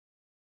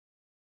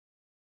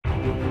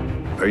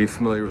Are you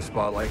familiar with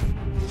Spotlight?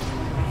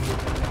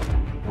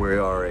 We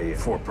are a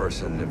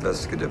four-person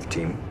investigative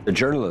team. The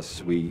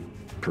journalists we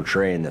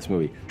portray in this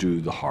movie do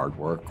the hard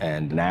work,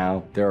 and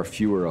now there are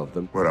fewer of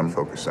them. What I'm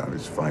focused on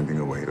is finding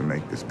a way to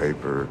make this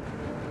paper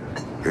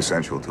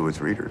essential to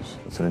its readers.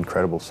 It's an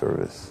incredible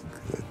service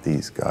that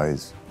these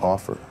guys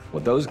offer.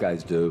 What those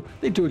guys do,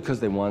 they do it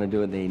because they want to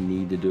do it, they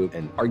need to do it,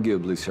 and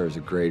arguably serves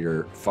a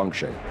greater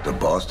function. The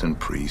Boston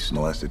priests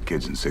molested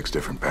kids in 6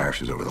 different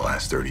parishes over the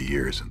last 30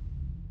 years.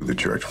 The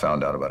church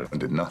found out about it and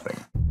did nothing.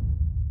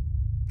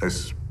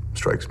 This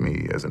strikes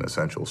me as an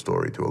essential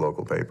story to a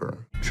local paper.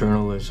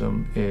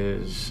 Journalism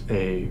is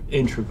an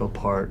integral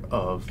part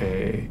of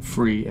a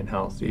free and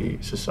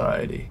healthy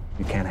society.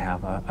 You can't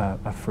have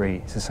a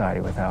free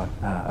society without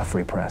a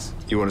free press.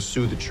 You want to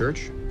sue the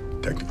church?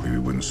 Technically, we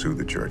wouldn't sue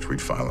the church.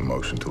 We'd file a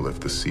motion to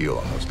lift the seal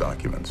on those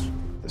documents.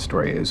 The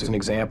story is an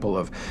example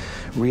of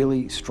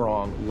really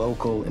strong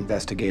local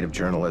investigative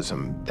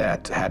journalism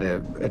that had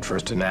at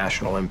first a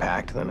national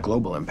impact, then a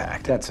global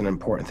impact. That's an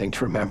important thing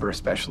to remember,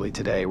 especially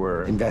today,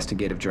 where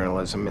investigative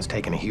journalism has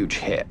taken a huge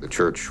hit. The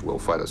church will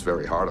fight us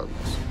very hard on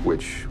this,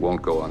 which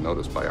won't go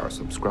unnoticed by our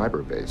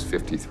subscriber base.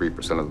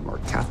 53% of them are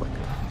Catholic.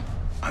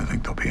 I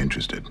think they'll be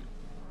interested.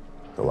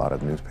 A lot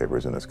of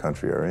newspapers in this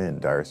country are in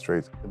dire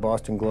straits. The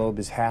Boston Globe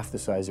is half the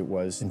size it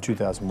was in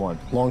 2001.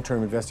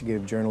 Long-term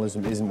investigative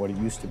journalism isn't what it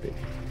used to be.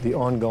 The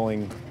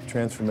ongoing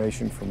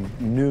transformation from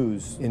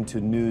news into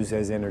news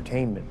as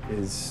entertainment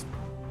is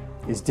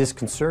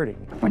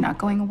disconcerting. We're not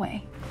going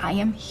away. I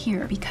am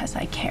here because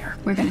I care.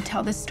 We're going to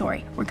tell this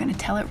story. We're going to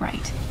tell it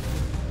right.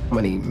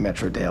 Many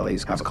metro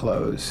dailies have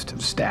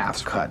closed,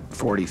 staffs cut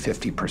 40,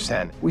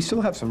 50%. We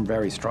still have some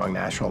very strong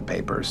national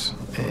papers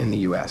in the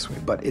U.S.,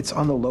 but it's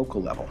on the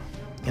local level.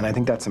 And I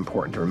think that's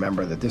important to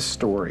remember, that this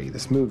story,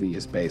 this movie,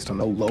 is based on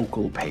the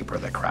local paper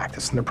that cracked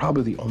this, and they're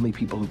probably the only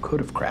people who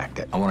could have cracked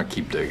it. I want to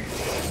keep digging.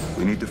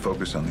 We need to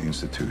focus on the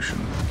institution.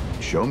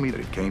 Show me that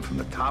it came from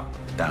the top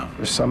down.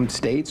 There's some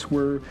states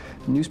where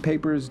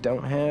newspapers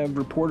don't have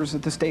reporters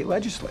at the state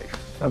legislature.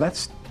 Now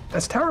that's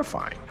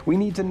terrifying. We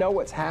need to know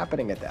what's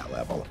happening at that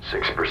level.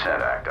 6%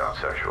 act out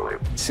sexually.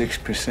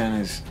 6%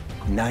 is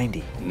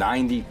 90.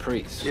 90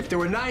 priests. If there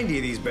were 90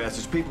 of these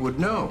bastards, people would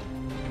know.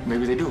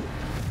 Maybe they do.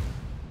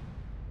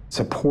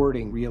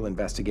 Supporting real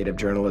investigative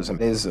journalism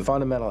is a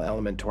fundamental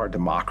element to our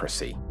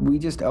democracy. We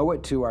just owe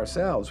it to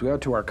ourselves, we owe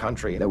it to our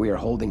country, that we are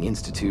holding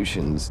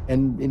institutions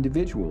and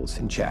individuals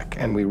in check,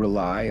 and we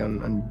rely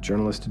on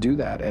journalists to do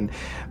that, and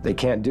they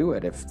can't do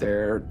it if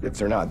they're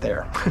not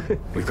there.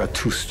 We've got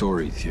 2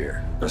 stories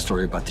here. A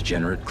story about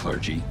degenerate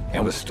clergy,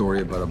 and a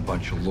story about a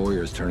bunch of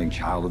lawyers turning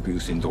child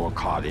abuse into a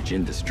cottage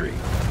industry.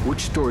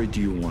 Which story do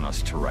you want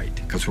us to write?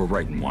 Because we're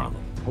writing one of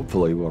them.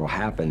 Hopefully what will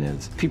happen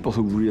is people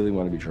who really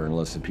want to be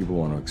journalists and people who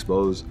want to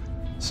expose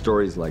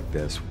stories like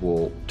this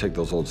will take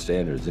those old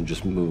standards and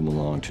just move them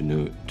along to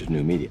new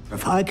media.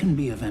 If I can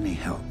be of any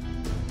help,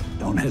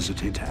 don't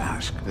hesitate to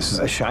ask. This is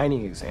a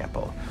shining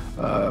example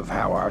of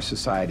how our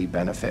society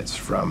benefits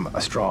from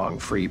a strong,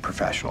 free,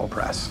 professional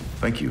press.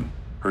 Thank you.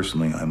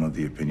 Personally, I'm of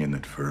the opinion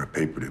that for a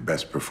paper to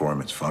best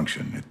perform its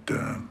function, it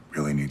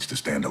really needs to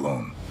stand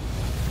alone.